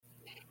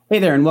Hey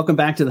there, and welcome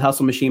back to the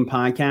Hustle Machine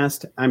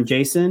podcast. I'm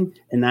Jason,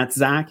 and that's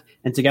Zack.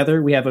 And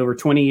together we have over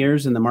 20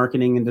 years in the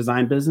marketing and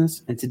design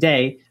business. And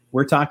today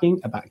we're talking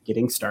about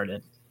getting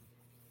started.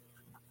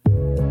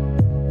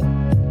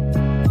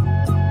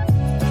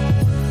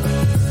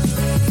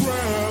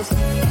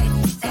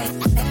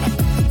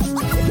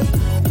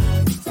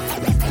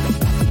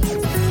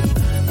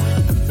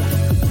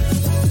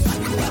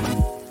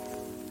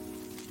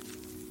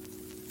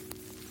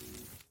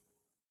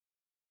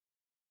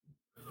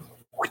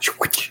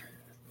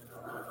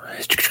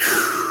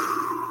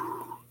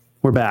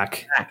 We're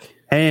back.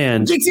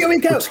 And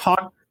Remember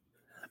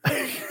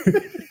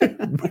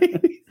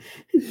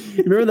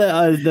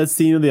that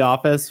scene of The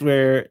Office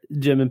where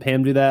Jim and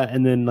Pam do that,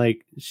 and then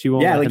like she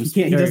won't. Yeah, like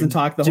he doesn't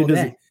talk the whole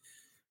day.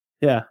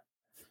 Yeah.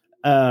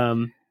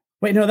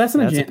 Wait, no, that's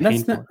not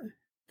that's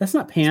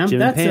not Pam.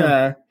 That's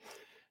Pam.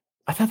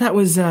 I thought that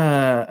was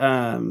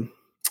No,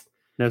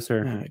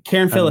 sir.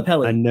 Karen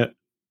Filippelli. I know.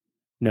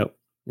 No.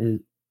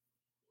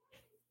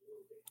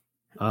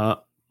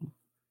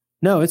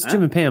 No, it's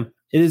Jim and Pam.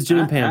 It is Jim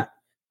and Pam.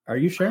 Are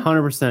you sure?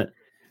 100%.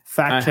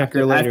 Fact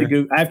checker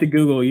later. I have to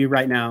Google you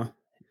right now.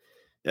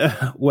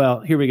 Well,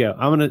 here we go.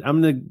 I'm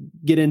gonna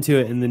get into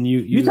it, and then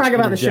you talk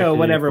about the show,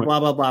 whatever, blah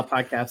blah blah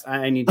podcast.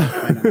 I need to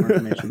find out more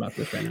information about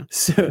this right now.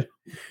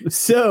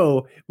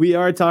 So we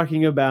are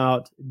talking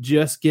about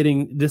just get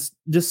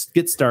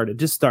started.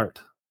 Just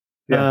start.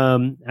 Yeah.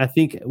 I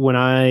think when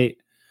I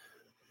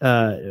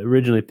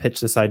originally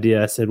pitched this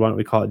idea, I said, "Why don't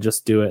we call it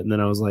Just Do It?" And then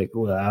I was like,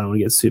 "Well, I don't want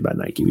to get sued by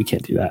Nike. We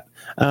can't do that."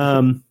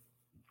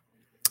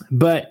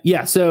 But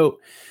yeah, so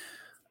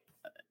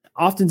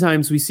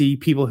oftentimes we see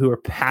people who are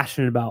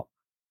passionate about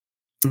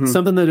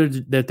something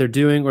that they're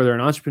doing, or they're an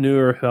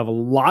entrepreneur who have a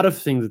lot of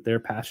things that they're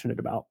passionate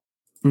about.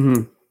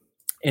 And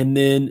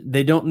then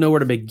they don't know where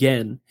to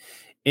begin.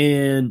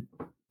 And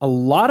a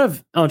lot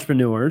of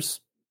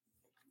entrepreneurs,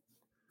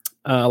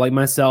 like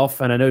myself,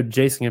 and I know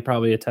Jason can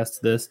probably attest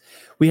to this,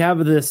 we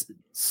have this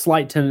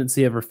slight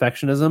tendency of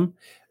perfectionism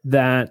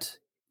that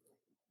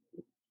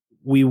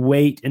we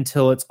wait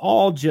until it's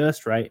all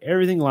just right.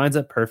 Everything lines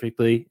up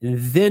perfectly, and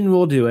then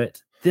we'll do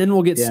it. Then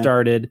we'll get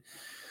started.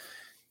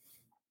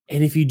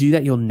 And if you do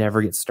that, you'll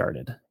never get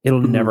started.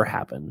 It'll never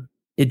happen.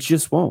 It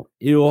just won't.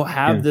 It will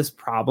have this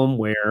problem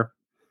where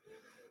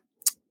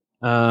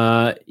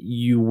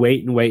you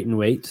wait and wait and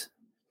wait,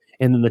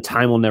 and then the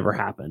time will never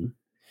happen.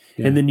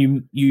 Yeah. And then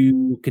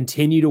you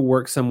continue to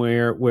work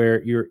somewhere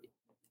where you're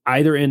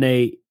either in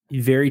a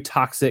very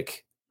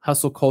toxic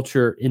hustle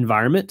culture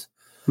environment,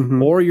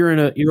 or you're in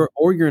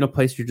a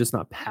place you're just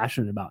not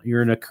passionate about.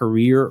 You're in a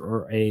career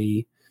or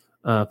a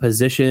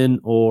position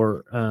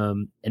or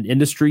an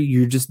industry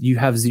you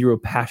have zero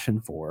passion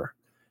for.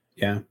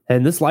 Yeah.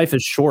 And this life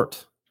is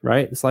short,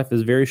 right? This life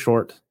is very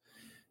short.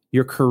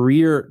 Your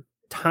career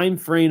time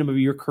frame of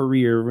your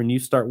career, when you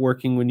start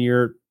working when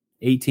you're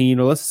 18,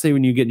 or let's say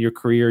when you get in your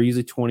career,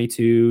 usually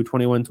 22,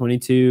 21,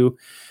 22,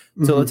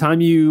 till the time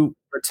you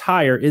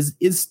retire is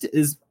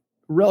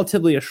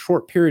relatively a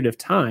short period of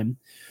time.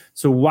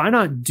 So why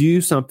not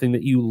do something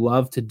that you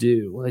love to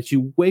do, that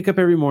you wake up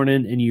every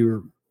morning and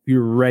you're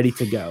ready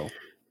to go.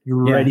 You're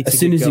ready to as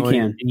soon as you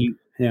can.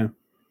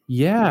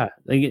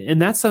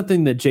 And that's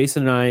something that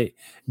Jason and I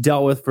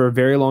dealt with for a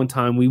very long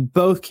time. We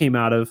both came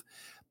out of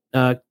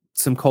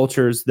some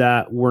cultures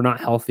that were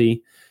not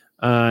healthy.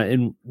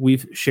 And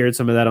we've shared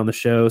some of that on the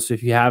show. So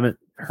if you haven't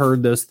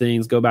heard those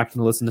things, go back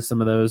and listen to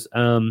some of those.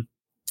 I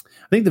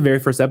think the very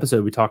first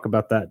episode, we talk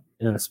about that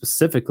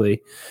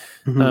specifically.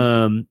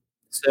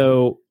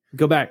 So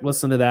go back,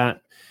 listen to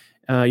that.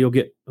 You'll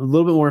get a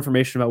little bit more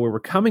information about where we're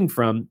coming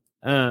from.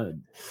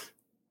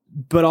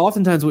 But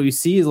oftentimes what we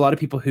see is a lot of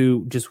people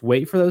who just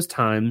wait for those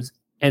times,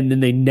 and then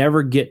they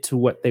never get to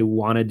what they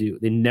want to do.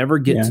 They never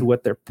get to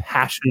what they're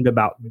passionate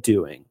about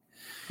doing.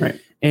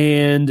 Right.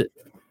 And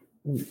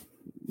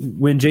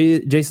when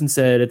Jason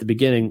said at the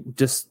beginning,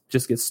 just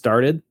get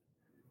started.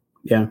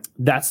 Yeah.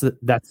 That's it.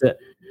 That's it.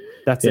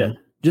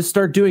 Just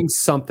start doing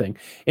something.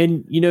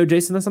 And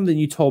Jason, that's something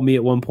you told me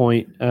at one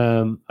point.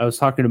 I was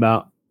talking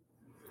about,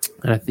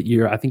 and I think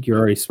you're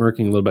already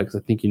smirking a little bit because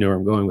I think you know where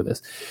I'm going with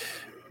this.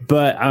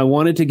 But I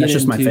wanted to get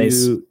into my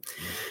face.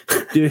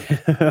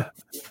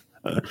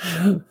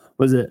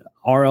 Was it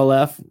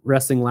RLF,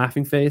 resting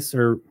laughing face,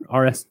 or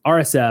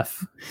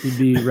RSF would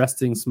be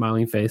resting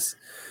smiling face?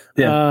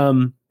 Yeah.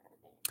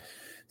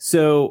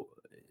 So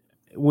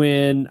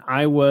when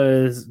I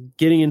was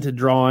getting into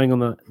drawing on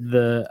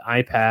the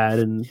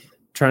iPad and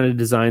trying to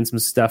design some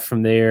stuff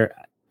from there,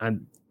 I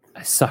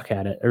suck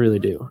at it. I really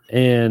do.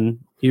 And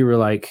you were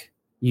like,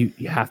 you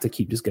have to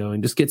keep just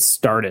going. Just get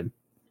started.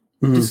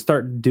 Just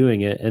start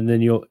doing it, and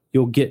then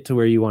you'll get to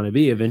where you want to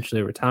be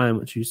eventually over time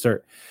once you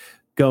start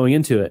going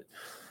into it.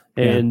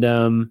 And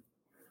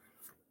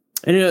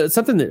it's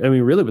something that,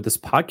 really with this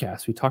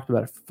podcast, we talked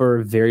about it for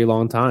a very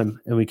long time,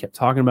 and we kept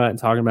talking about it and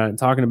talking about it and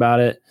talking about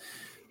it.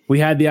 We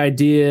had the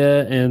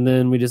idea, and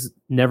then we just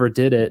never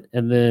did it.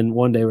 And then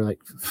one day we're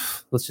like,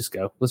 let's just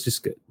go. Let's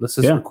just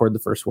record the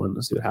first one.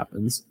 Let's see what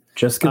happens.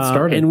 Just get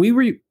started. And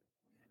we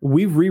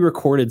we've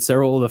re-recorded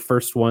several of the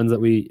first ones that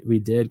we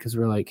did because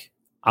we're like,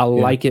 I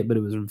like it, but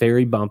it was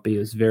very bumpy. It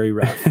was very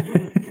rough.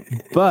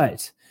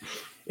 But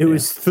it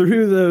was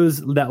through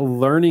that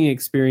learning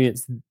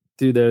experience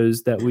through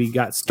those that we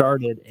got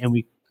started and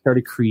we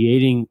started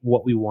creating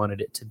what we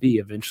wanted it to be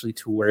eventually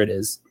to where it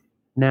is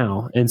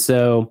now. And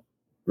so,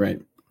 right.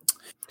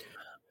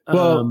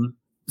 Well,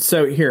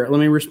 so here, let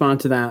me respond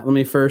to that. Let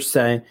me first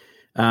say,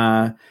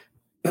 sorry,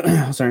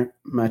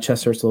 my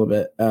chest hurts a little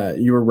bit.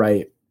 You were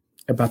right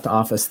about the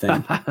office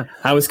thing.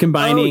 I was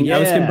combining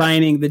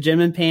the Jim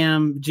and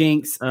Pam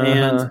jinx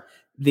and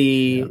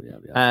the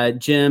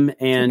Jim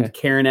and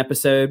Karen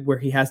episode where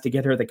he has to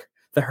get her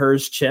the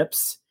hers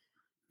chips.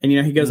 And,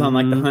 he goes on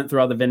like the hunt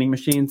through all the vending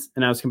machines,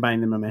 and I was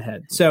combining them in my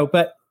head. So,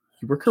 but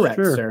you were correct,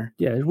 sir.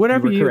 Yeah.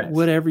 Whatever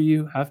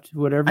you have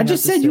to. I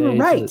just said you were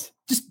right.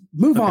 Just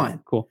move on.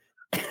 Cool.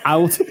 I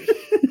will. Do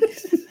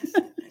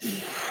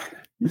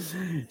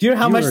you know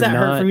how much that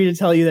hurt for me to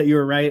tell you that you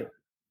were right?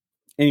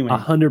 Anyway,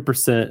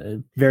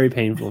 100%. Very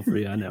painful for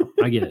you. I know.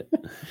 I get it.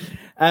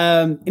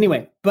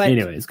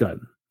 Anyways, go ahead.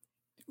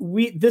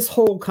 This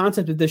whole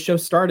concept of this show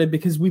started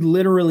because we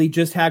literally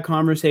just had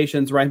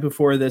conversations right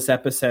before this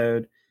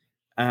episode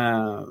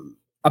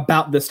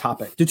about this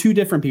topic to two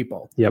different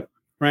people. Yep.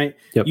 Right.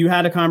 Yep. You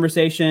had a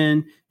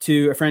conversation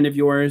to a friend of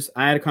yours.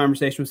 I had a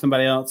conversation with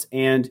somebody else,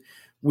 and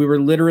we were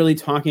literally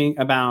talking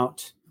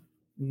about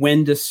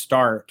when to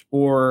start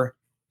or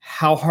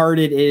how hard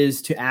it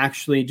is to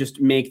actually just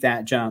make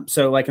that jump.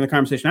 So like in the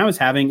conversation I was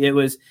having, it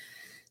was,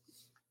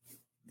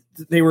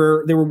 they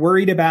were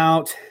worried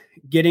about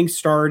getting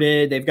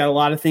started. They've got a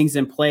lot of things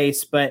in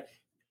place, but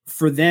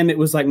for them, it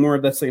was like more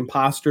of this like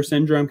impostor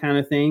syndrome kind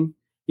of thing,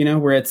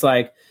 where it's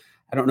like,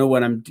 I don't know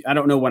what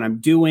I'm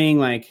doing.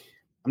 Like,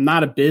 I'm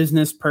not a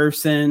business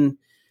person.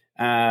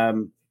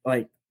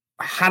 Like,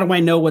 how do I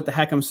know what the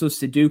heck I'm supposed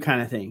to do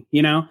kind of thing,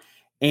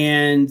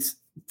 And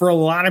for a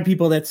lot of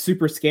people, that's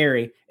super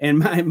scary. And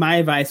my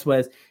advice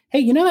was,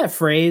 hey, that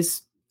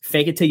phrase,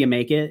 fake it till you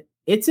make it.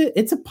 It's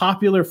a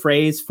popular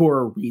phrase for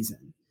a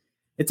reason.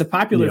 It's a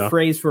popular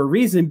phrase for a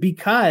reason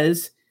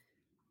because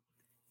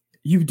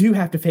you do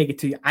have to fake it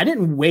till you. I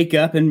didn't wake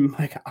up and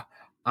like,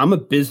 I'm a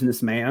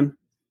businessman.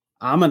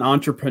 I'm an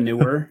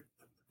entrepreneur.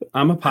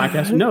 I'm a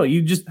podcaster. No,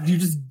 you just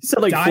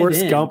said like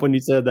Forrest Gump when you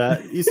said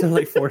that. You said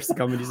like Forrest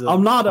Gump when you said,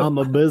 I'm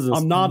a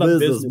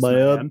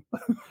businessman.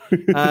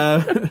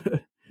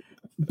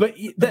 But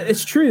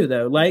it's true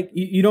though. Like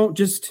you don't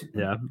just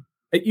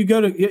you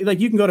go to like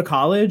you can go to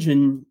college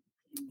and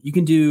you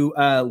can do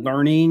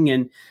learning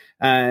and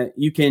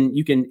you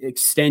can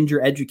extend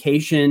your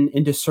education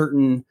into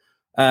certain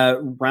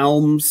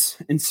realms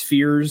and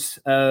spheres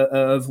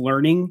of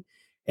learning,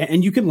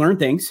 and you can learn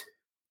things.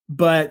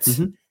 But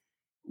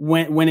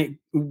when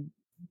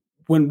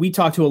we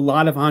talk to a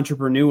lot of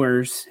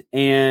entrepreneurs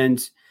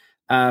and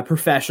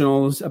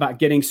professionals about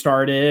getting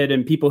started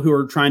and people who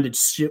are trying to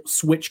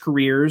switch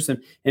careers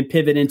and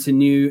pivot into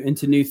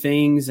new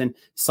things and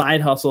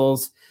side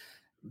hustles,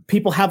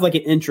 people have like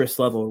an interest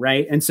level,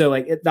 right? And so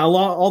like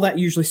all that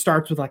usually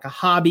starts with like a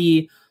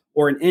hobby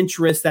or an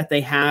interest that they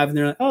have, and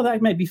they're like, oh,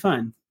 that might be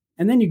fun.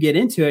 And then you get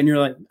into it and you're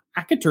like,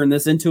 I could turn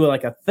this into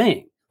like a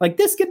thing. Like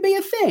this could be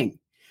a thing.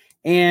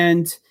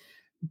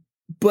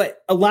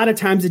 But a lot of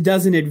times it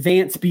doesn't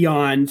advance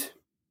beyond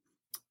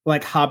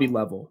like hobby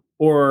level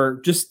or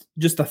just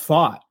a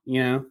thought,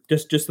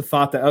 just the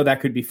thought that, oh,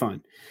 that could be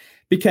fun,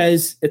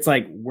 because it's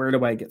like, where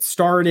do I get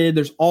started?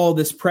 There's all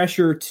this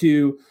pressure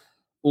to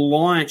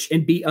launch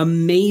and be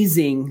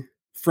amazing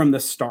from the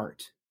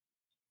start.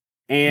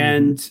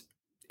 And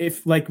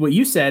if like what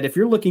you said, if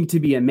you're looking to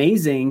be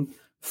amazing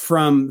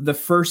from the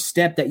first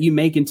step that you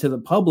make into the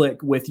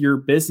public with your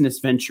business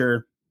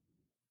venture,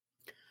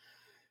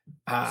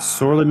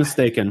 sorely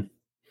mistaken.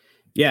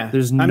 Yeah.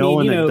 There's no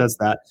one that does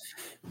that.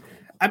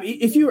 I mean,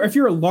 if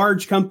you're a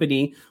large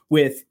company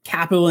with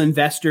capital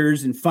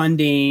investors and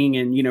funding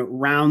and,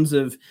 rounds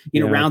of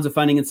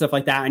funding and stuff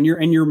like that, and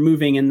you're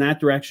moving in that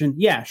direction.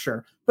 Yeah,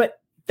 sure. But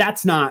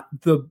that's not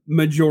the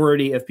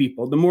majority of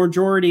people. The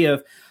majority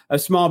of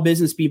small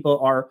business people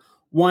are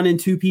 1 and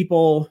 2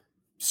 people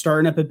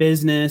starting up a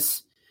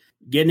business,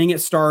 getting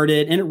it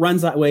started. And it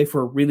runs that way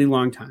for a really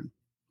long time.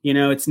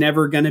 It's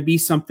never going to be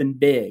something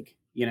big.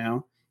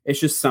 It's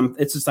just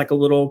like a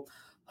little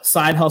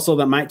side hustle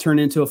that might turn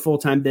into a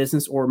full-time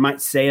business, or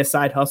might stay a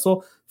side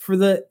hustle for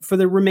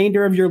the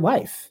remainder of your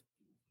life.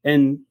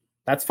 And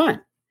that's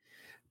fine.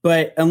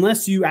 But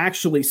unless you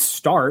actually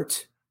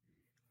start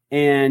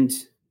and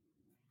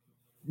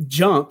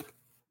jump,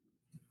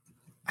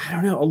 I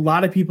don't know, a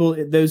lot of people,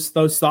 those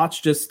thoughts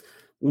just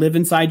live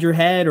inside your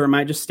head, or it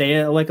might just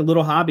stay like a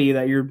little hobby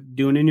that you're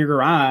doing in your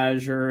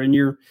garage or in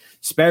your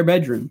spare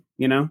bedroom,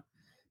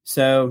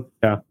 So,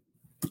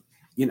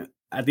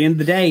 at the end of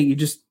the day, you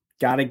just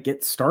got to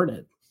get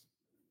started.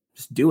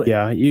 Just do it.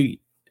 Yeah.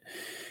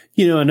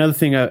 Another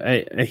thing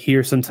I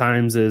hear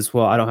sometimes is,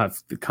 well, I don't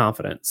have the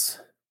confidence.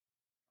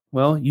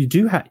 Well, you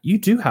do have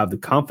the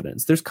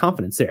confidence. There's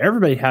confidence there.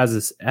 Everybody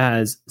has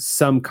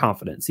some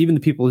confidence. Even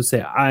the people who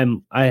say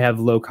I have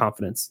low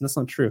confidence. That's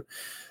not true.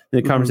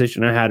 The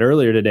conversation I had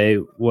earlier today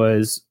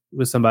was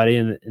with somebody,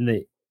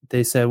 and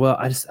they said, well,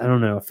 I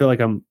don't know. I feel like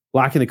I'm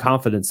lacking the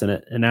confidence in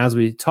it. And as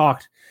we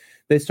talked,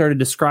 they started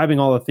describing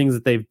all the things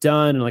that they've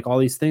done and like all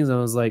these things. And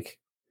I was like,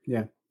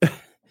 yeah,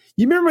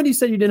 you remember when you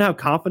said you didn't have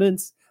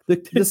confidence?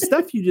 The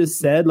stuff you just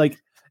said, like,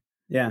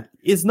 yeah,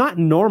 is not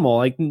normal.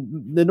 Like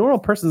the normal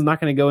person is not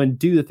going to go and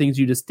do the things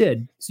you just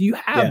did. So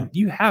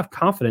you have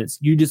confidence.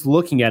 You're just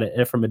looking at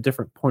it from a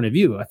different point of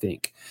view, I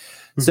think.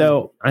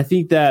 So I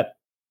think that,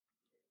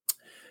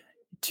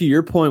 to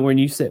your point, when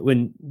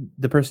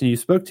the person you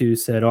spoke to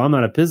said, "Oh, I'm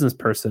not a business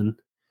person,"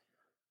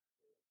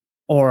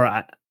 or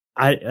I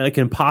like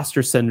an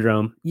imposter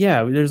syndrome.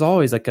 Yeah, there's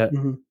always like a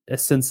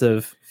sense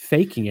of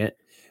faking it.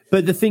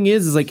 But the thing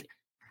is like,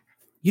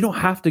 you don't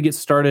have to get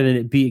started and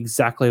it be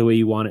exactly the way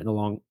you want it in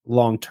the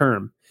long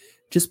term.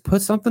 Just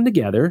put something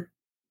together,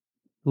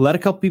 let a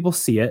couple people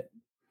see it,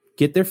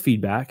 get their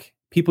feedback.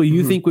 People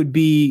you think would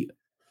be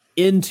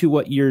into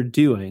what you're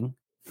doing,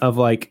 of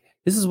like,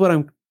 this is what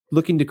I'm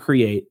looking to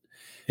create.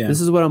 Yeah.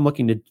 This is what I'm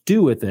looking to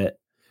do with it.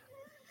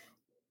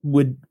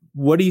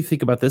 What do you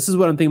think about this? This is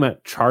what I'm thinking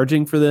about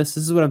charging for this.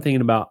 This is what I'm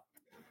thinking about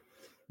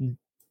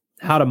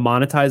how to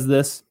monetize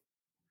this.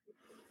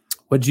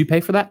 What did you pay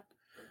for that?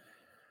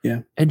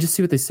 Yeah. And just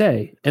see what they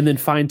say, and then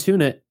fine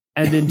tune it,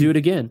 and then do it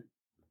again.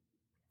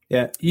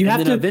 Yeah. You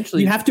have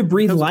to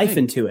breathe life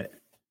into it.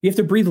 You have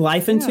to breathe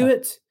life into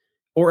it,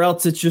 or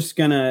else it's just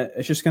gonna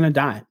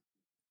die.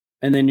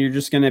 And then you're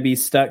just gonna be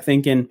stuck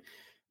thinking,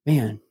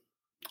 man,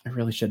 I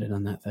really should have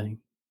done that thing.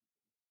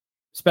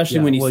 Especially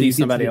when you see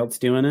somebody else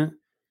doing it.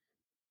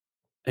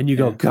 And you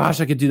go,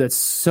 gosh, I could do that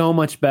so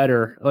much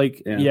better.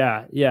 Like,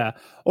 yeah.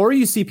 Or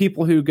you see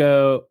people who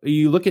go,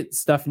 you look at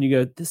stuff and you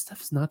go, this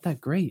stuff is not that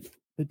great.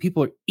 But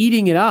people are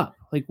eating it up.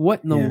 Like,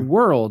 what in the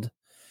world?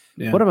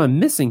 Yeah. What am I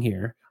missing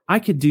here? I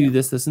could do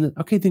this, and this.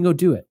 Okay, then go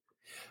do it.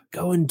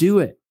 Go and do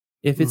it.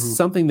 If it's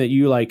something that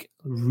you like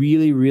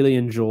really, really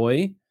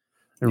enjoy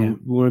and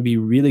want to be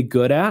really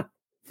good at,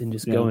 then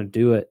just go and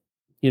do it.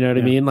 You know what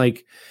I mean?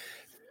 Like,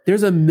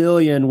 there's a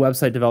million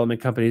website development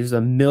companies, there's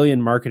a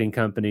million marketing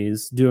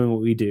companies doing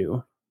what we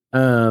do.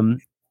 And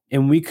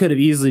we could have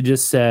easily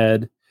just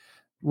said,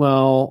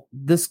 well,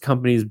 this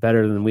company is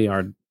better than we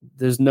are.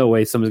 There's no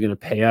way someone's going to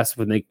pay us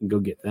when they can go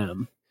get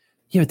them.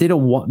 Yeah,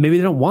 but maybe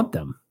they don't want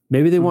them.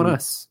 Maybe they want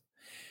us.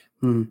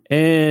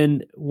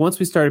 And once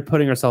we started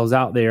putting ourselves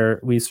out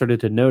there, we started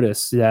to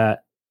notice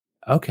that,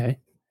 okay,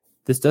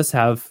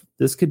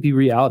 this could be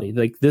reality.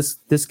 Like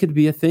this could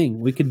be a thing.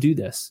 We could do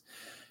this.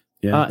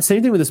 Yeah.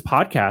 Same thing with this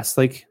podcast.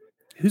 Like,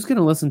 who's going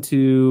to listen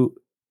to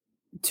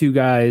two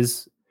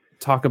guys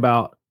talk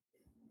about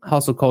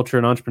hustle culture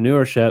and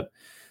entrepreneurship?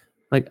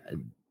 Like,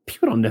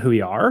 people don't know who we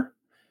are.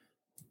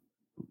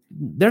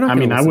 They're not. I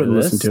mean, I wouldn't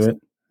listen to it.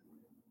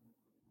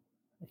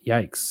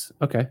 Yikes.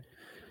 Okay.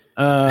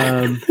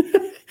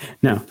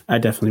 No, I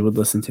definitely would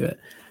listen to it.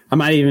 I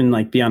might even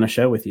like be on a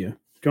show with you. Do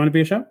you want to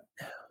be a show?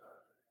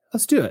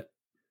 Let's do it.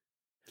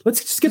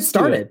 Let's just get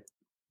started.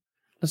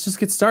 Let's just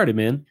get started,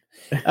 man.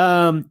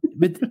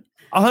 But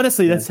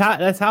honestly, that's how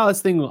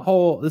this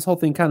whole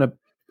thing kind of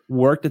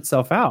worked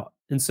itself out.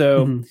 And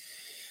so,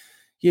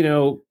 you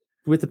know,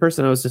 with the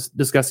person I was just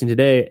discussing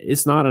today,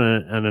 it's not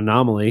an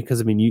anomaly,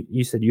 because I mean,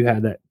 you said you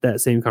had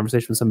that same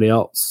conversation with somebody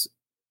else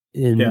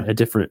in a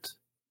different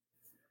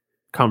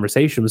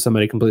conversation with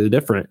somebody completely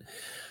different.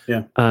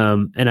 Yeah.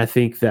 And I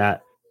think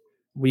that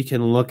we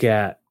can look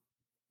at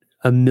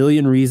a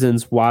million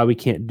reasons why we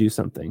can't do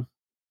something.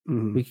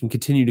 We can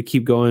continue to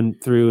keep going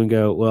through and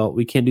go, well,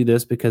 we can't do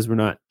this because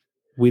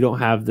we don't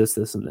have this,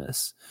 and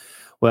this.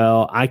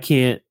 Well, I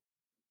can't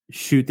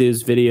shoot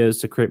these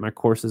videos to create my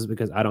courses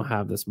because I don't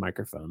have this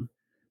microphone.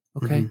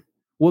 Okay.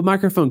 What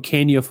microphone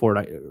can you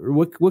afford?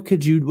 What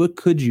could you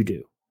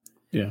do?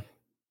 Yeah.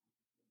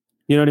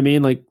 You know what I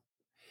mean? Like,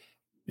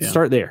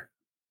 start there.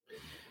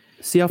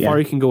 See how far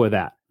you can go with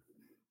that.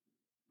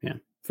 Yeah,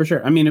 for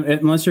sure. I mean,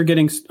 unless you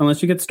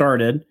get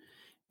started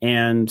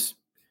and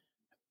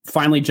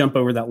finally jump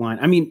over that line.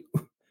 I mean,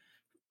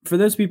 for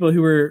those people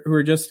who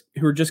are just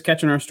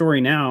catching our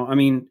story now, I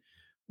mean,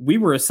 we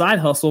were a side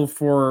hustle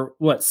for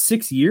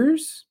 6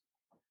 years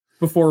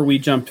before we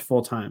jumped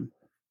full time,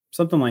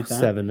 something like that.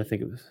 7, I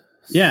think it was.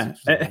 Yeah,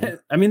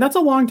 I mean, that's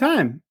a long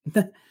time.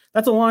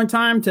 That's a long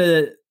time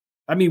to.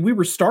 I mean, we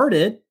were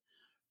started,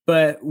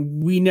 but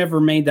we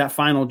never made that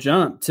final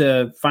jump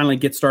to finally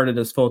get started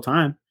as full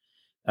time.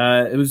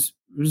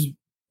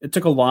 It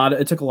took a lot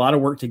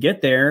of work to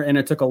get there, and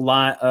it took a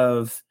lot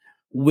of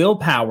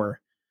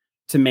willpower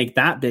to make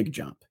that big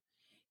jump.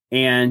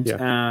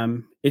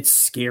 And it's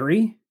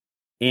scary,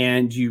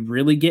 and you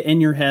really get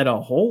in your head a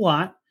whole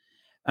lot.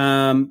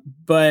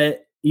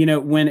 But you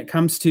know, when it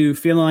comes to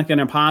feeling like an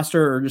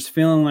imposter, or just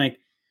feeling like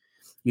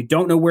you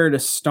don't know where to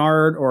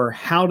start or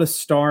how to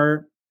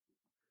start,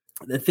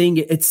 the thing,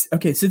 it's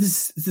okay. So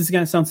this is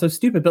going to sound so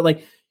stupid, but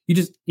like, you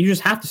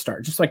just have to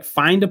start. Just like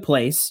find a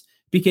place,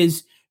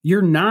 because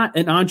you're not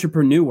an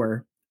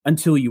entrepreneur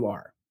until you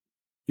are.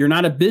 You're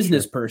not a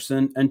business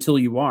person until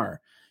you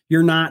are.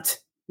 You're not.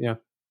 Yeah.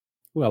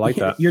 Well, I like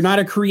that. You're not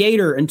a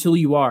creator until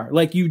you are.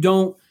 Like, you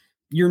don't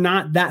you're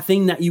not that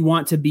thing that you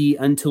want to be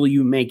until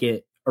you make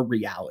it a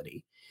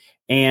reality.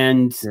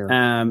 And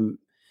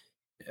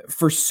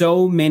for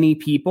so many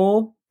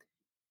people,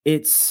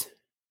 it's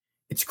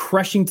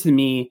crushing to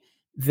me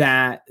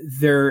that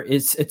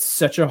it's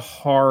such a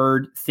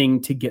hard thing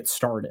to get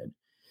started,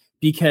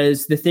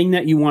 because the thing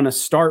that you want to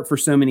start for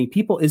so many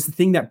people is the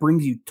thing that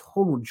brings you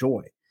total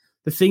joy,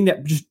 the thing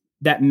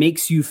that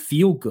makes you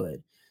feel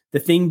good, the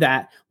thing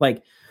that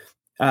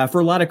for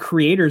a lot of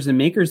creators and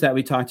makers that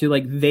we talk to,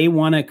 like they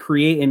want to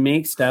create and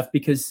make stuff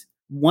because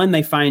one,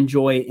 they find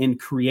joy in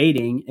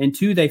creating, and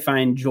two, they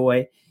find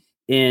joy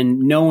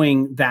in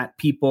knowing that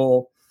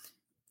people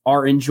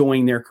are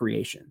enjoying their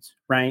creations,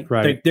 right?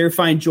 Like they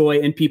find joy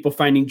in people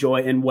finding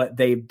joy in what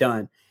they've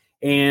done.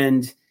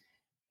 And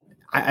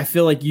I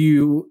feel like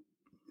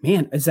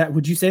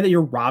would you say that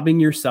you're robbing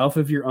yourself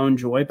of your own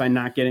joy by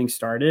not getting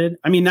started?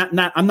 I mean,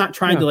 I'm not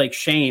trying to like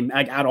shame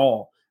at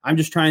all. I'm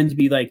just trying to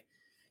be like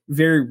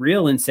very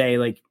real and say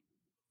like,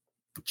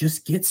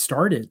 just get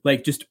started.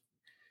 Like just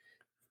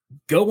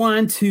go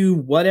on to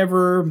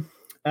whatever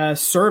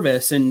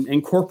service and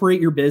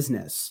incorporate your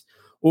business,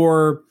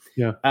 or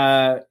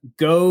go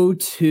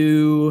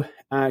down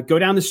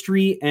the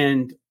street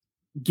and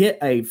get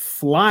a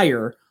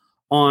flyer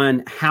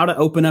on how to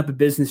open up a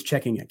business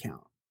checking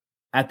account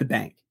at the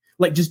bank.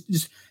 Like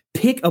just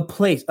pick a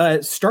place,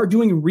 start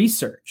doing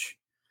research.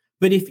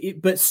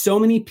 But so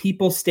many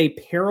people stay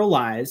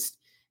paralyzed.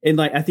 And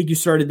like, I think you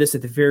started this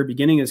at the very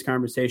beginning of this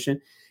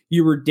conversation.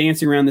 You were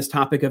dancing around this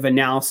topic of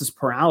analysis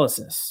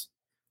paralysis,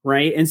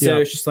 right? And so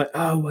it's just like,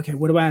 oh, okay,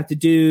 what do I have to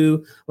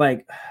do?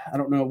 Like, I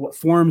don't know what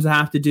forms I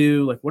have to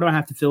do. Like, what do I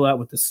have to fill out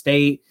with the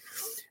state?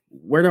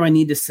 Where do I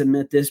need to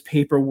submit this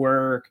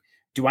paperwork?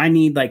 Do I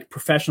need like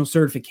professional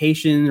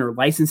certification or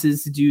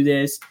licenses to do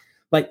this?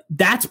 Like,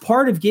 that's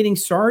part of getting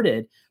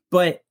started.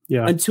 But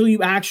until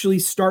you actually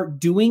start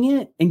doing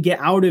it and get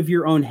out of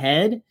your own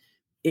head,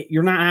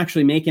 you're not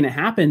actually making it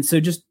happen. So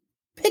just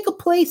pick a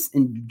place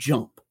and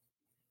jump.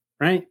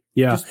 Right.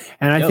 Yeah.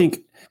 And I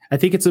think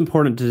it's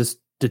important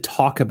to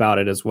talk about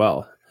it as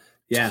well.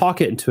 Yeah.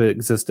 Talk it into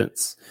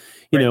existence.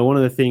 You know, one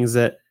of the things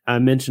that I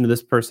mentioned to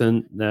this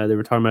person, they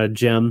were talking about a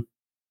gym,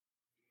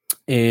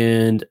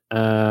 and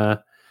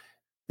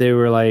they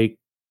were like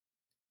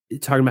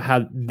talking about how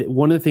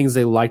one of the things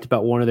they liked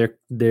about one of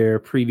their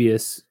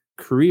previous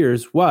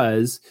careers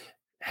was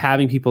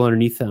having people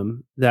underneath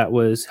them that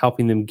was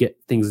helping them get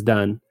things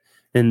done.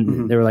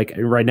 And they were like,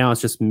 right now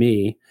it's just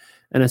me.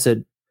 And I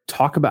said,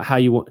 talk about how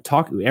you want to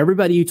talk.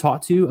 Everybody you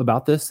talk to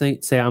about this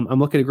thing, say, I'm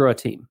looking to grow a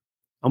team.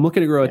 I'm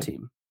looking to grow a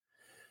team.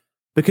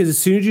 Because as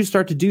soon as you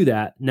start to do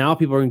that, now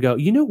people are going to go,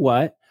 you know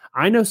what?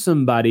 I know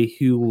somebody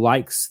who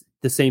likes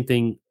the same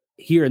thing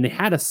here, and they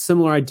had a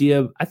similar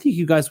idea. I think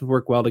you guys would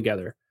work well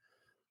together.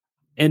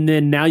 And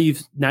then now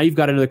you've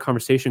got another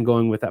conversation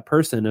going with that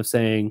person of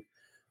saying,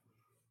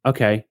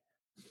 okay,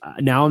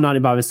 now I'm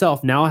not by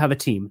myself. Now I have a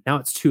team. Now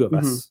it's two of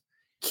us.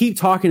 Keep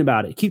talking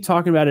about it. Keep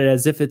talking about it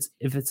as if it's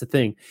a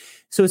thing.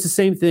 So it's the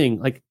same thing.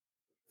 Like,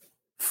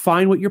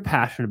 find what you're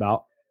passionate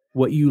about,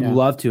 what you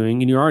love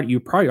doing, and you're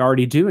probably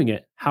already doing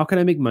it. How can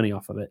I make money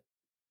off of it?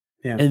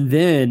 Yeah. And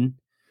then,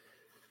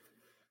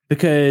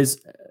 because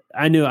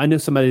I know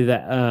somebody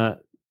that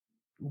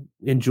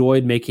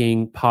enjoyed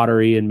making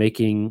pottery and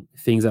making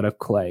things out of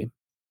clay,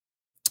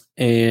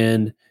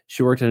 and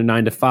she worked in a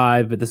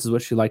 9-to-5, but this is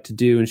what she liked to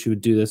do, and she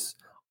would do this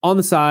on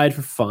the side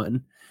for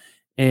fun.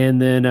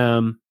 And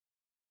then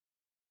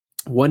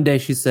one day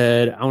she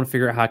said, I want to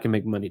figure out how I can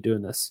make money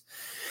doing this.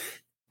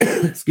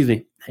 Excuse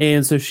me.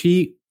 And so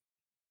she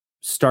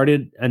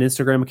started an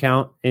Instagram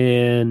account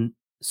and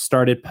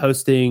started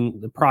posting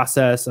the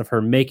process of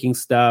her making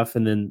stuff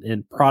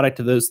and product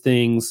of those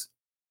things.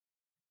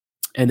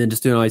 And then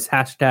just doing all these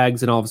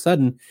hashtags. And all of a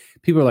sudden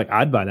people are like,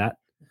 I'd buy that.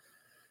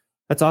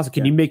 That's awesome.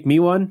 Can you make me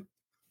one?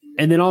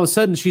 And then all of a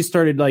sudden she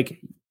started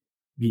like,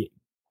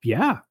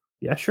 yeah,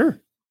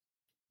 sure.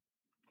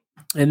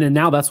 And then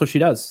now that's what she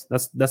does.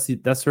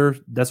 That's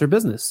her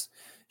business.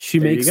 She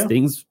makes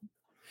things.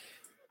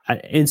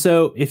 And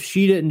so if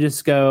she didn't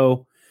just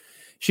go,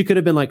 she could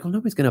have been like, oh,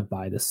 nobody's going to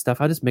buy this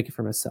stuff. I just make it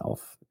for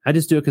myself. I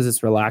just do it because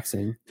it's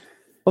relaxing.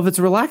 Well, if it's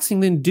relaxing,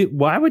 then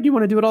why would you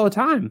want to do it all the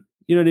time?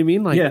 You know what I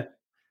mean? Like,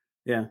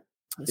 yeah.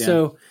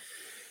 So,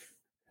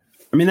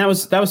 I mean, that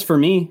was for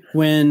me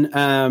when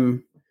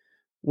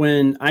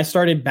I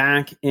started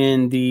back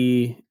in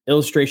the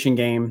illustration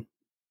game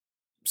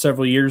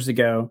several years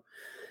ago.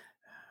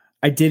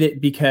 I did it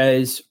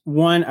because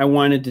one, I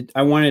wanted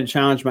to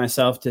challenge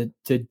myself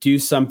to do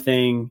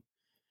something,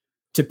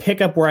 to pick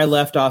up where I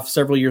left off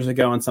several years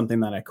ago on something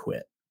that I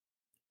quit.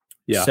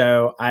 Yeah.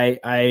 So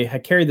I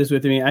had carried this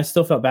with me. I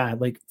still felt bad.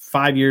 Like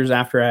 5 years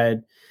after I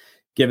had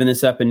given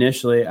this up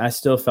initially, I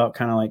still felt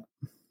kind of like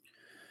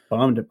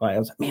bummed by it. I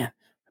was like, man,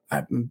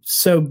 I'm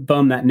so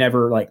bummed that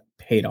never like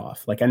paid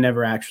off. Like I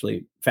never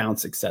actually found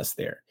success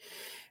there.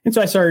 And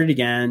so I started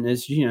again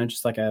as,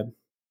 just like a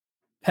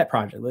pet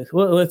project.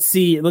 Let's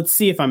see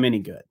if I'm any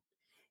good.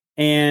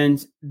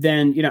 And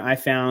then, I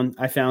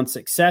found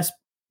success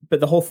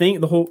the whole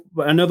thing,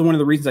 another one of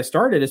the reasons I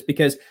started is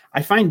because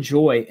I find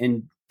joy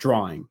in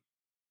drawing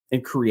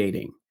and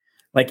creating.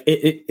 Like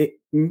it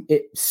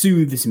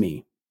soothes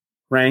me,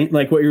 right?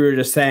 Like what you were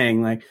just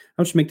saying, like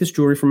I'll just make this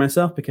jewelry for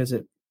myself because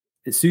it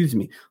soothes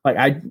me.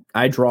 Like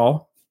I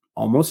draw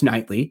almost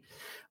nightly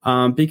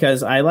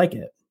because I like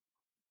it.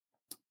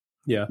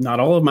 Yeah. Not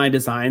all of my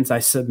designs I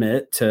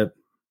submit to,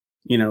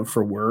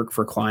 for work,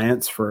 for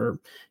clients, for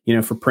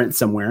print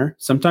somewhere.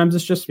 Sometimes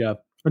it's just a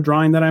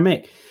drawing that I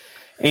make.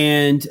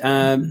 And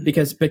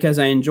because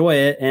I enjoy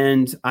it,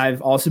 and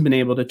I've also been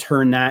able to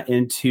turn that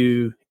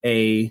into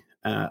a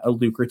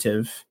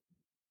lucrative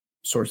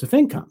source of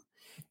income.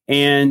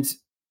 And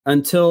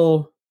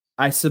until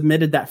I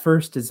submitted that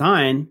first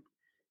design,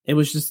 it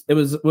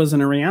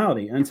wasn't a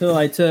reality until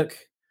I took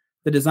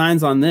the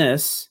designs on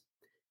this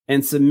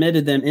and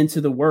submitted them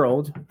into the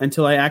world.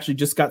 Until I actually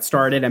just got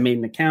started. I made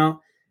an account,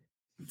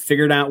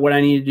 figured out what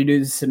I needed to do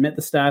to submit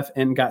the stuff,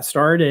 and got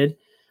started.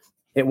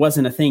 It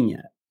wasn't a thing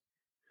yet.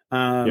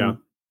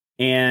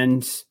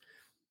 And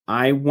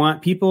I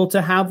want people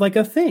to have like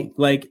a thing.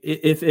 Like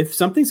if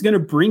something's going to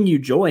bring you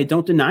joy,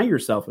 don't deny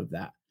yourself of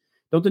that.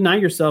 Don't deny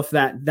yourself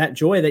that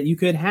joy that you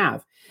could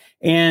have.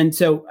 And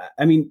so,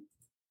 I mean,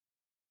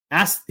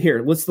 let's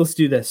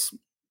do this.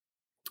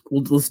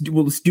 Let's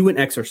do an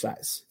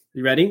exercise.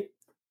 You ready?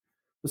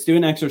 Let's do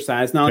an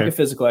exercise, not like a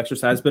physical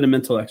exercise, but a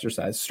mental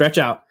exercise. Stretch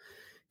out,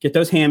 get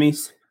those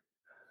hammies.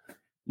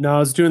 No, I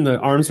was doing the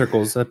arm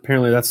circles.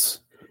 Apparently that's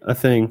a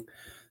thing.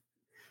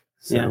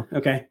 So. Yeah.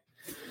 Okay.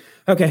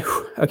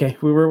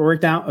 We were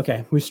worked out.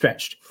 Okay. We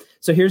stretched.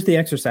 So here's the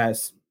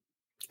exercise.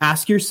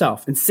 Ask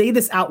yourself and say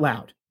this out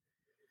loud.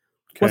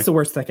 Okay. What's the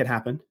worst that could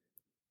happen?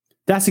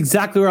 That's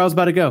exactly where I was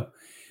about to go.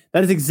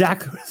 That is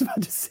exactly what I was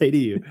about to say to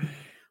you.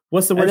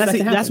 What's the worst that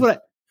could happen?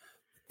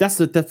 That's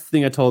the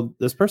thing I told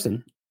this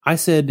person. I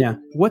said,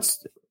 what's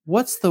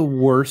the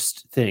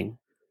worst thing?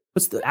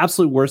 What's the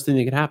absolute worst thing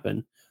that could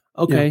happen?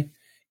 Okay.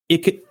 Yeah.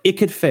 It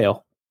could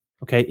fail.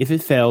 Okay. If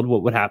it failed,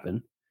 what would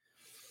happen?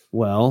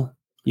 Well,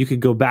 you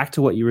could go back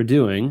to what you were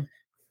doing.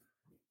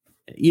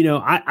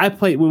 I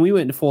played when we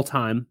went into full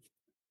time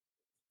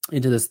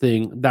into this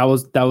thing. That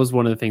was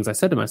one of the things I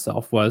said to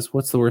myself was,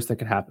 what's the worst that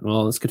could happen?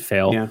 Well, this could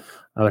fail. Yeah.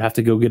 I would have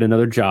to go get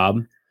another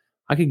job.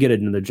 I could get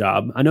another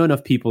job. I know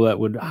enough people that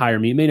would hire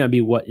me. It may not be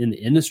what in the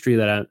industry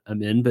that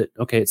I'm in, but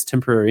okay, it's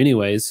temporary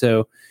anyways.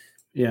 So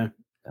yeah,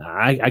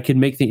 I could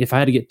make things. If I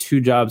had to get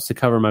 2 jobs to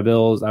cover my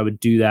bills, I would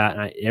do that,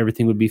 and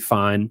everything would be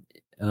fine.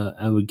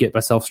 I would get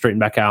myself straightened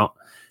back out,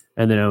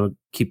 and then I would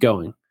keep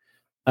going.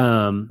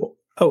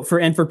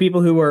 For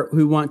people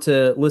who want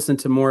to listen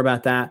to more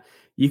about that,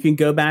 you can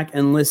go back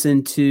and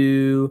listen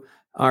to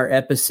our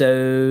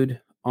episode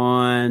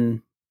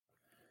on.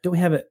 Don't we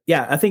have it?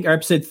 Yeah, I think our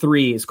episode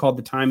 3 is called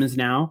 "The Time Is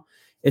Now."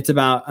 It's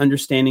about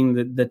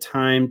understanding the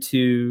time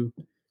to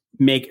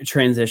make a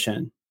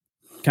transition,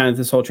 kind of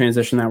this whole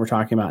transition that we're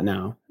talking about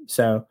now.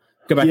 So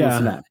go back and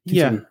listen to that.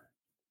 Continue. Yeah.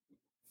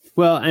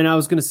 Well, and I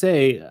was going to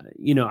say,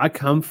 I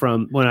come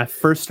from when I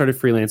first started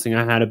freelancing,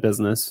 I had a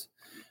business.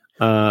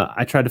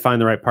 I tried to find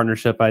the right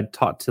partnership. I'd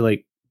talked to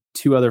like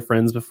 2 other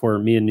friends before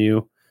me and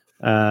you.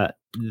 That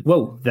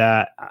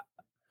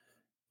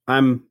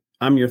I'm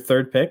your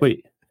third pick.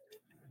 Wait,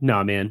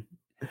 no, man.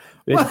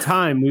 At the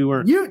time we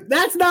weren't.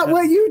 That's not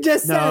what you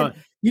just said.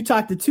 You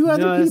talked to 2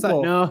 other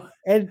people. No.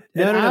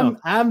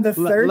 I'm the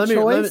third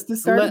choice to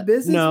start a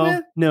business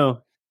with.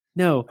 No.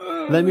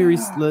 Let me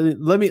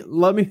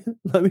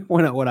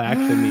point out what I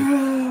actually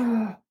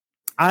mean.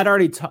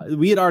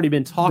 We had already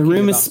been talking. The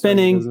room is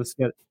spinning.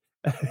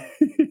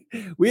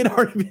 We had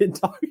already been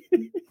talking.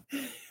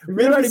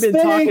 We had already been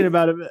talking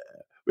about it.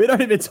 We had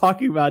already been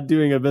talking about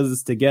doing a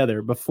business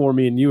together before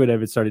me and you had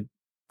ever started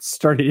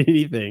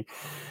anything.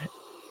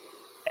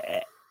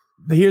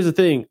 But here's the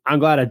thing: I'm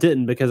glad I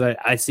didn't, because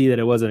I see that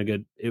it wasn't a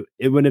good.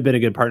 It wouldn't have been a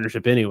good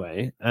partnership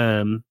anyway.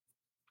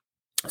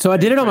 So I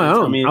did it on my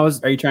own.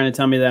 Are you trying to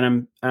tell me that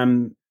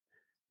I'm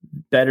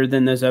better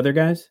than those other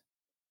guys?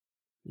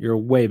 You're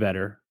way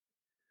better.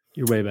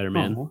 You're way better,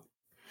 man. Oh.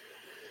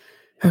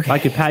 Okay. If I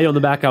could pat you on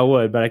the back, I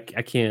would, but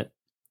I can't.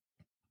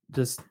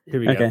 Just here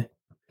we go. Okay.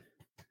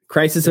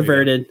 Crisis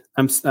averted.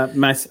 I'm hold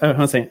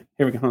on a second.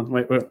 Here we go. Hold on.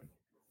 Wait.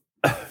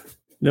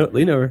 No,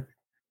 lean over.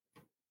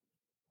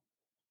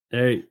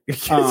 There you go.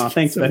 Oh,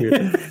 thanks, man.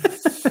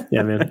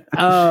 Yeah, man.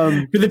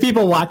 For the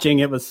people watching,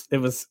 it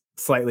was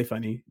slightly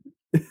funny.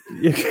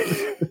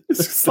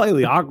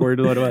 Slightly awkward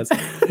is what it was.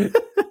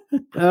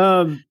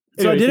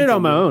 So I did it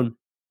on my own.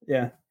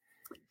 Yeah.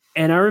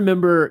 And I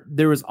remember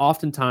there was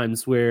often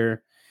times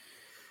where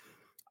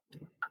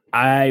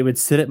I would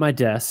sit at my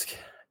desk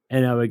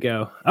and I would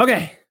go,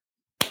 okay,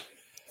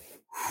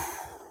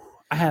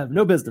 I have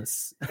no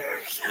business.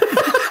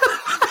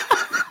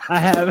 I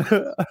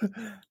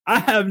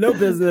have no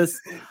business.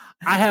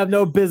 I have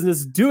no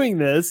business doing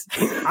this.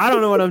 I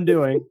don't know what I'm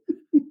doing.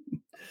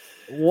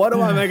 What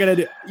am I going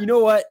to do? You know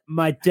what?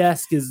 My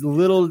desk is a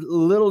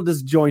little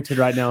disjointed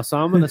right now, so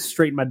I'm going to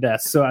straighten my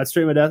desk. So I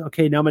straighten my desk.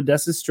 Okay, now my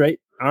desk is straight.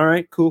 All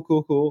right,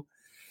 cool.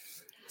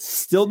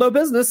 Still no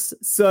business.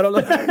 So I don't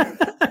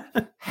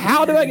know.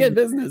 How do I get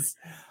business?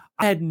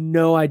 I had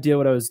no idea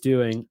what I was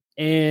doing.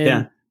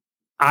 And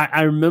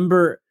I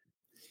remember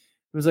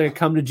it was like a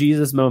come to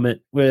Jesus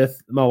moment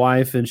with my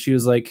wife. And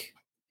she's like,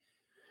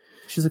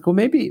 well,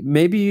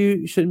 maybe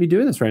you shouldn't be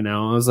doing this right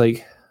now. I was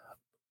like,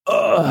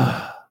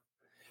 ugh,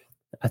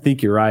 I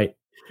think you're right.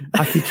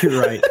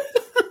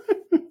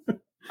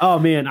 Oh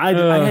man,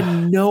 I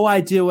had no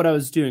idea what I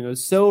was doing. I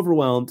was so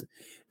overwhelmed,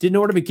 didn't know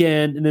where to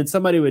begin. And then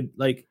somebody would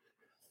like,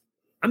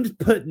 I'm just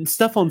putting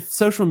stuff on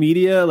social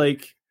media.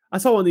 Like I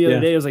saw one the other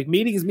day. It was like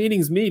meetings.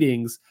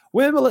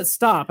 When will it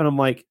stop? And I'm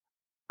like,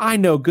 I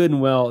know good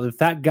and well if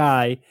that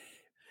guy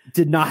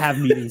did not have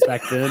meetings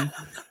back then.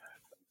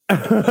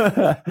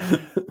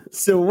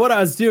 So what I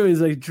was doing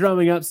is like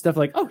drumming up stuff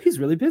like, oh, he's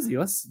really busy.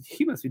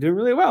 He must be doing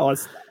really well.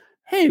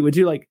 Hey, would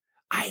you like?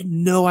 I had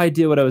no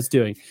idea what I was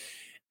doing.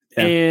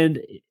 Yeah. And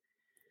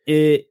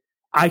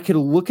I could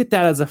look at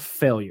that as a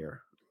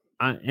failure.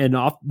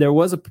 There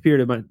was a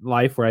period of my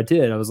life where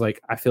I was like,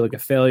 I feel like a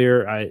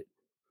failure.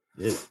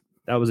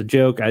 That was a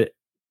joke.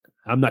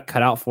 I'm not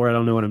cut out for it. I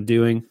don't know what I'm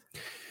doing.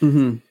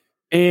 Mm-hmm.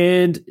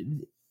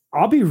 And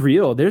I'll be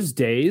real. There's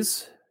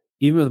days,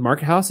 even with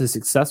Market House, as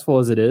successful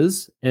as it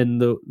is,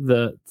 and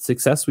the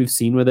success we've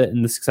seen with it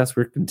and the success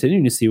we're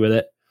continuing to see with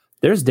it,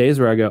 there's days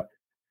where I go,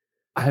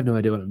 I have no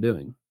idea what I'm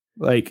doing.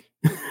 Like,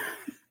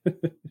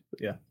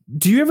 yeah.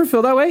 Do you ever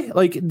feel that way?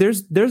 Like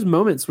there's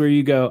moments where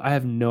you go, I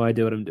have no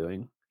idea what I'm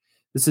doing.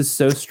 This is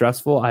so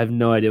stressful. I have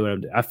no idea what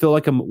I'm doing. I feel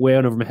like I'm way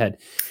on over my head.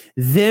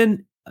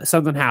 Then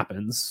something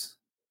happens.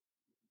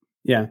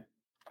 Yeah.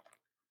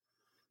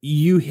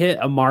 You hit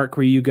a mark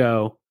where you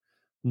go,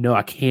 no,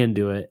 I can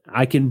do it.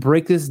 I can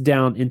break this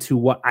down into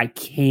what I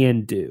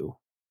can do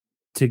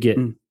to get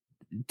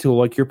to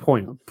like your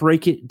point.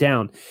 Break it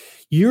down.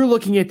 You're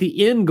looking at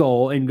the end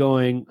goal and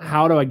going,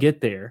 how do I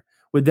get there?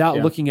 Without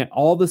looking at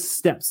all the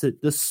steps,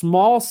 the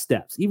small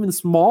steps, even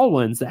small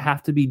ones that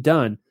have to be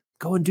done.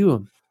 Go and do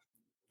them.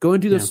 Go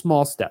and do those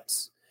small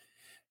steps.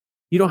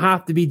 You don't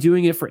have to be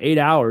doing it for 8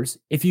 hours.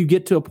 If you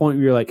get to a point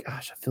where you're like,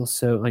 gosh, I feel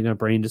so like my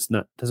brain just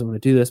doesn't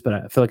want to do this, but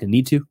I feel like I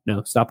need to.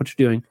 No, stop what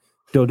you're doing.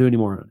 Don't do any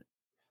more on it.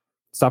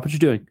 Stop what you're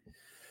doing.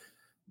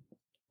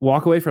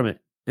 Walk away from it.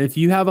 And if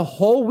you have a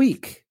whole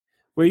week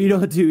where you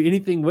don't do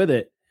anything with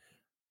it,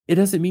 it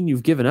doesn't mean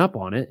you've given up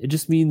on it. It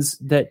just means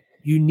that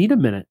you need a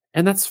minute,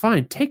 and that's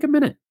fine. Take a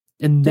minute.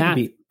 And that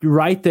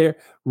right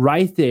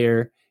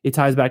there, it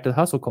ties back to the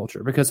hustle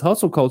culture, because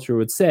hustle culture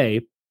would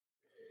say,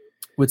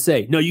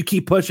 no, you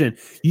keep pushing,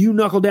 you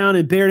knuckle down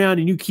and bear down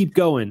and you keep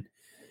going.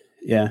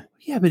 Yeah.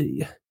 Yeah. But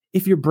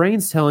if your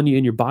brain's telling you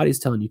and your body's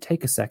telling you,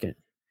 take a second,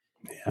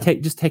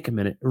 just take a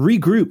minute,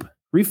 regroup,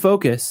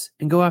 refocus,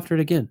 and go after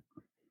it again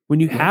when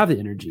you have the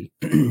energy.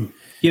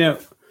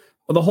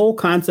 Well, the whole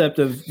concept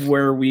of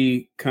where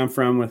we come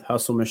from with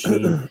Hustle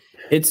Machine,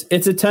 it's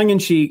a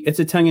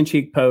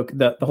tongue-in-cheek poke.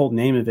 The whole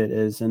name of it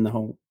is, and the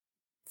whole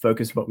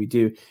focus of what we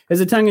do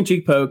is a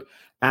tongue-in-cheek poke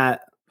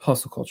at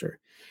hustle culture.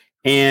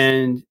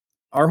 And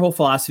our whole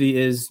philosophy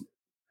is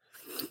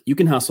you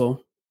can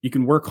hustle, you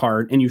can work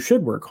hard, and you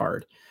should work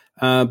hard,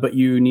 but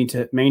you need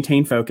to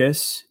maintain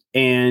focus,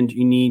 and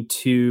you need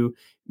to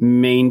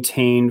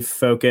maintain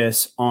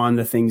focus on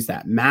the things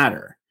that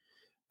matter.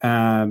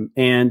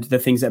 And the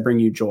things that bring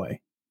you joy,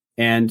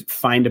 and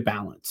find a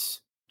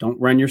balance. Don't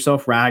run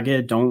yourself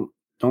ragged. Don't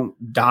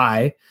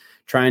die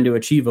trying to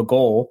achieve a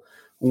goal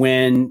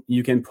when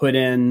you can put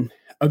in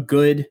a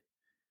good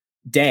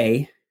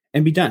day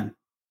and be done.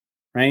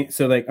 Right.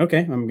 So like, okay,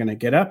 I'm going to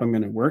get up, I'm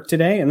going to work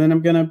today, and then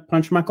I'm going to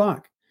punch my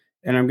clock,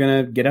 and I'm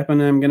going to get up and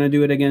then I'm going to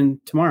do it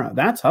again tomorrow.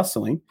 That's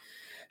hustling.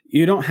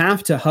 You don't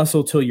have to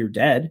hustle till you're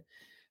dead.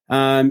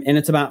 And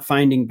it's about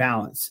finding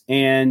balance.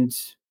 And,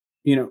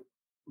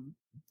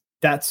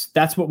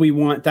 that's what we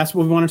want. That's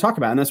what we want to talk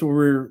about. And that's what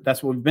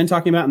we've been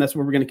talking about. And that's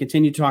what we're going to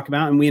continue to talk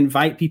about. And we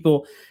invite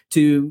people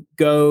to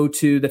go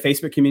to the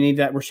Facebook community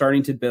that we're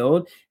starting to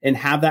build and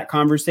have that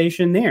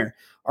conversation there.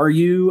 Are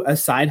you a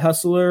side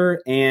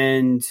hustler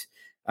and,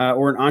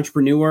 or an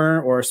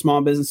entrepreneur or a small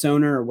business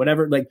owner or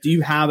whatever? Like, do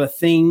you have a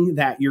thing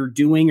that you're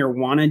doing or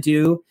want to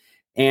do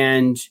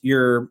and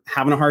you're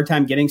having a hard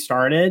time getting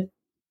started?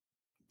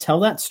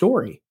 Tell that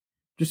story.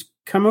 Just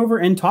come over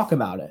and talk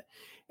about it.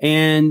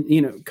 And,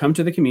 come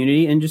to the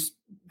community and just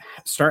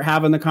start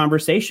having the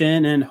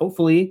conversation. And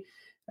hopefully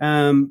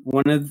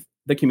one of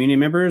the community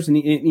members and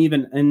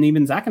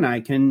even Zack and I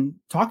can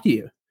talk to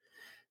you,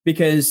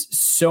 because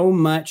so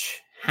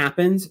much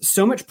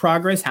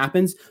progress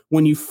happens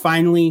when you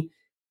finally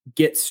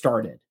get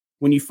started,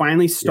 when you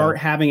finally start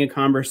having a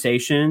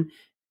conversation.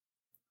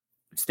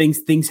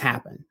 Things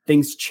happen,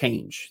 things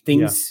change,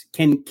 things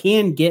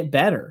can get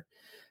better.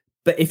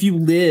 But if you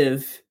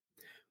live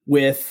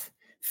with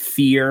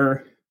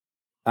fear,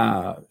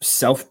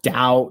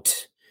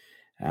 self-doubt,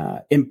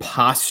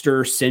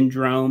 impostor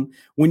syndrome,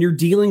 when you're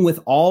dealing with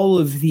all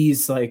of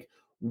these like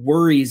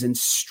worries and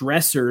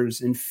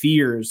stressors and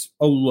fears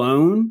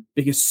alone,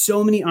 because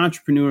so many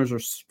entrepreneurs are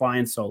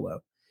flying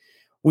solo.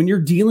 When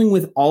you're dealing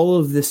with all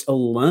of this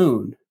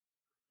alone,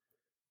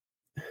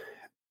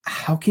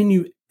 how can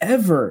you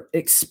ever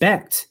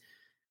expect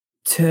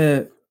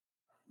to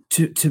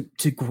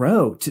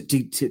grow,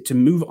 to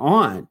move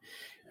on?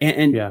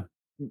 And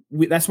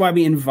that's why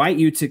we invite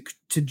you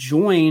to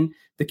join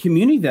the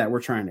community that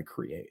we're trying to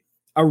create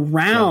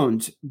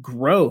around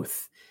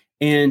growth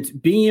and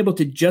being able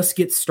to just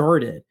get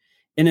started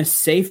in a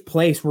safe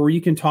place where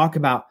you can talk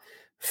about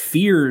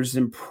fears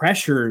and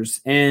pressures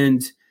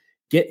and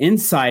get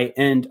insight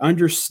and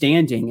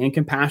understanding and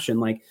compassion.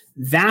 Like,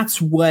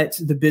 that's what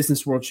the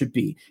business world should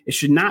be. It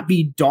should not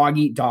be dog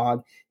eat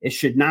dog. It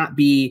should not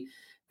be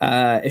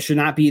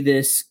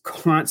this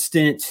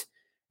constant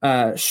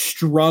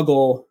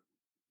struggle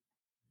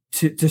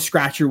to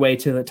scratch your way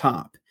to the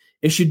top.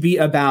 It should be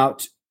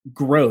about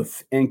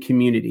growth and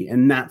community.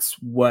 And that's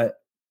what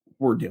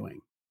we're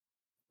doing.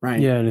 Right.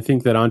 Yeah. And I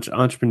think that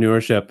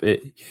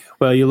entrepreneurship,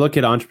 you look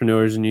at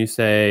entrepreneurs and you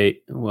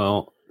say,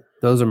 well,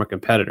 those are my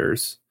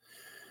competitors.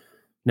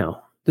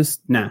 No,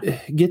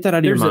 get that out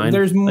of your mind.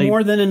 There's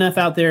more than enough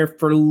out there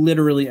for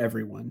literally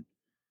everyone.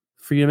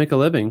 For you to make a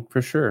living,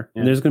 for sure. Yeah.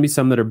 And there's going to be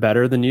some that are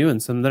better than you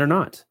and some that are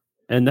not.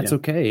 And that's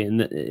okay.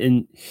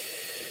 And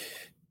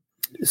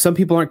some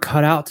people aren't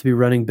cut out to be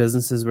running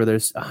businesses where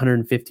there's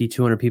 150,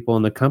 200 people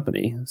in the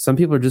company. Some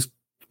people are just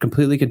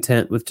completely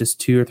content with just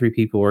 2 or 3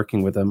 people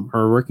working with them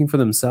or working for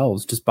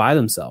themselves, just by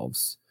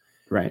themselves.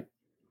 Right.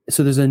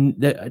 So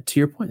to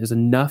your point, there's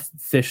enough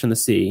fish in the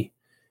sea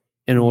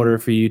in order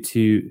for you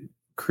to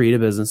create a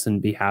business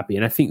and be happy.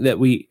 And I think that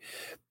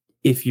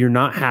if you're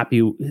not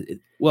happy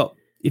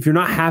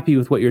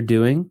with what you're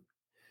doing,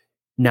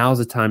 now's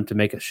the time to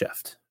make a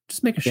shift.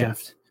 Just make a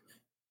shift.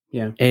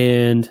 Yeah.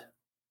 And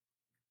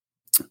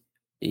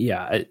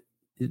it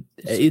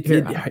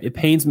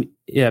pains me.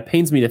 Yeah. It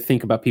pains me to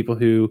think about people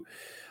who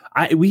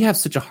we have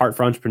such a heart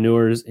for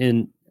entrepreneurs,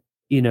 and,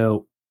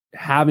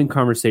 having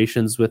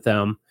conversations with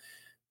them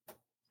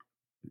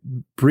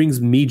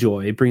brings me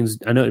joy.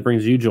 I know it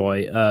brings you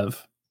joy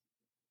of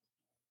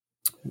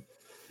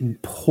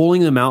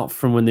pulling them out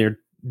from when they're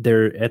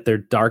at their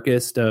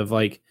darkest of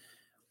like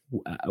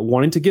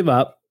wanting to give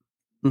up,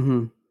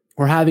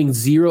 or having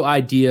zero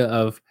idea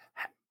of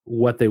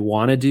what they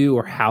want to do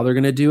or how they're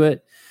going to do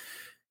it.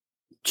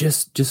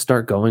 Just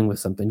start going with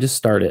something. Just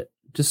start it.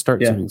 Just start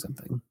doing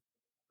something.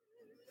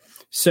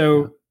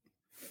 So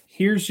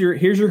here's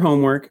your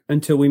homework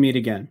until we meet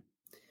again.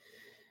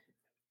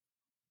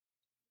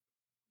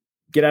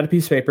 Get out a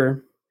piece of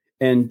paper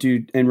and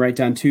write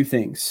down 2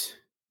 things.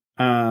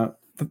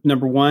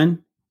 Number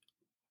 1,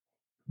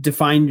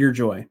 define your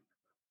joy.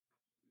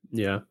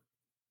 Yeah.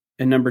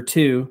 And number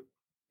 2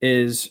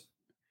 is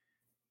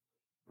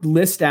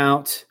list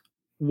out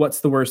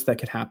what's the worst that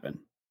could happen.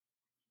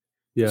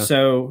 Yeah.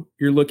 So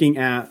you're looking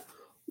at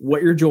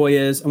what your joy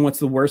is and what's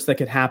the worst that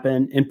could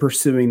happen in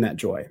pursuing that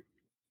joy.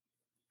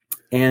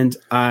 And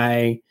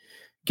I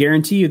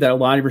guarantee you that a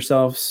lot of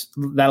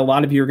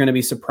you are going to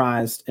be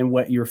surprised in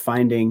what you're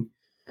finding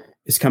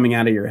is coming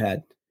out of your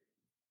head,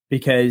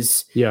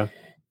 because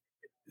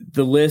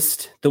the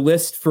list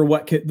for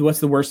what's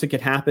the worst that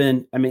could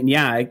happen. I mean,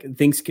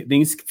 things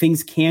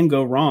can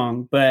go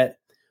wrong, but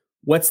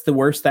what's the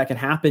worst that could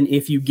happen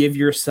if you give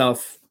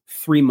yourself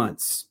 3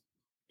 months,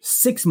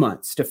 6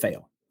 months to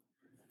fail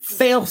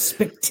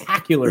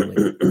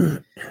spectacularly?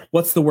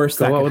 What's the worst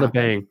that could happen? Go out with a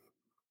bang.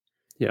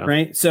 Yeah.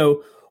 Right.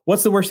 So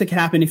what's the worst that could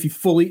happen if you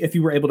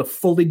were able to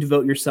fully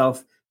devote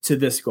yourself to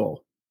this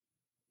goal?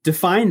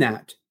 Define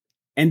that,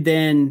 and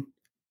then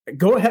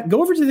go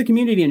over to the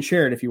community and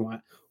share it if you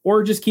want,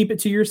 or just keep it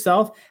to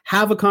yourself.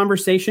 Have a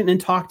conversation and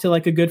talk to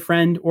like a good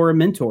friend or a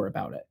mentor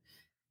about it.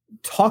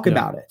 Talk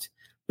about it,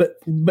 but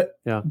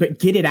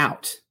get it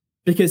out,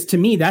 because to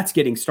me, that's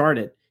getting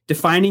started.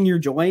 Defining your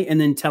joy and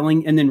then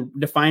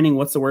defining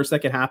what's the worst that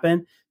could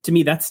happen. To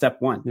me, that's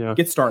step 1. Yeah.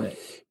 Get started.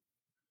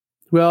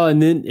 Well,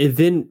 and then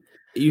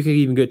you can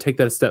even take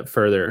that a step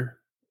further.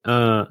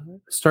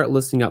 Start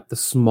listing out the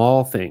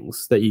small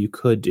things that you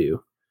could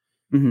do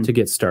to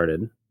get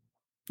started.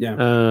 Yeah.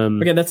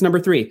 Okay, that's number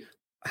 3.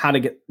 How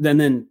to get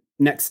then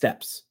next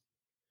steps.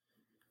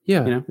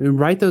 Yeah, and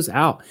write those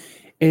out,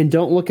 and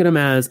don't look at them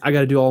as I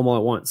got to do all of them all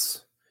at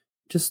once.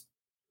 Just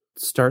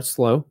start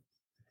slow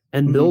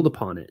and build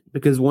upon it,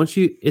 because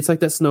it's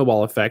like that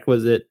snowball effect.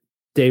 Was it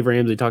Dave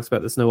Ramsey talks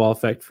about the snowball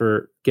effect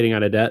for getting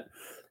out of debt?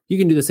 You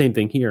can do the same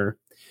thing here.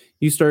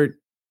 You start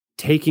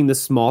taking the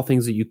small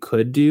things that you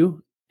could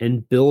do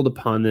and build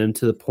upon them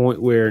to the point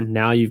where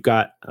now you've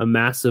got a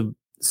massive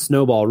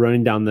snowball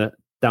running down the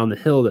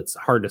hill that's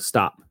hard to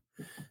stop,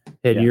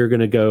 and you're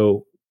going to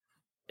go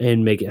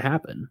and make it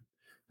happen.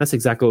 That's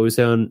exactly what we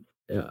say on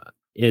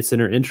it's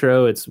in our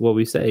intro. It's what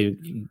we say.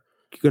 You're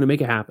going to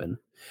make it happen.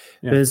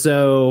 Yeah. And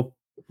so,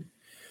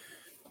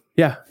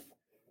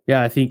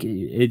 I think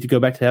if you go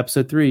back to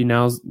episode 3,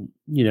 now's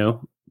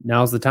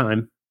the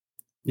time.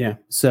 Yeah.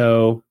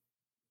 So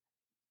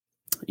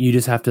you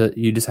just have to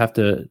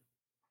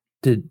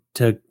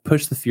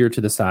push the fear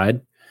to the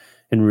side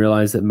and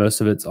realize that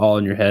most of it's all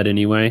in your head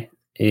anyway,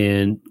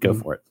 and go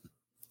for it.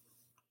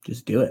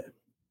 Just do it.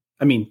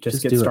 I mean,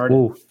 just get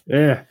started.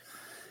 Yeah.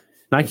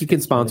 Nike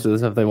can sponsor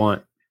this if they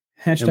want.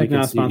 Hashtag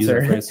not a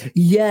sponsor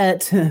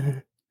yet.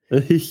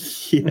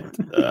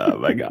 Oh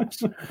my gosh.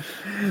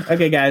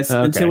 Okay, guys.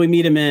 Okay. Until we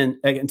meet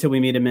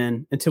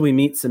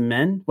some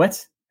men.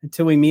 What?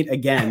 Until we meet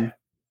again.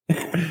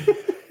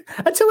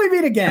 Until we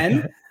meet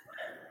again.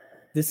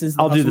 This is.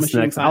 I'll do this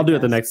next. Podcast. I'll do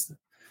it the next.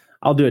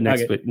 I'll do it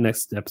next week,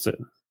 next episode.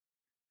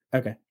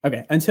 Okay.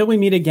 Until we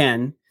meet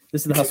again.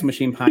 This is the Hustle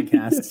Machine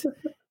Podcast,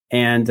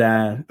 and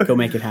go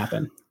make it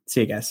happen.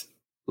 See you guys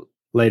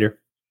later.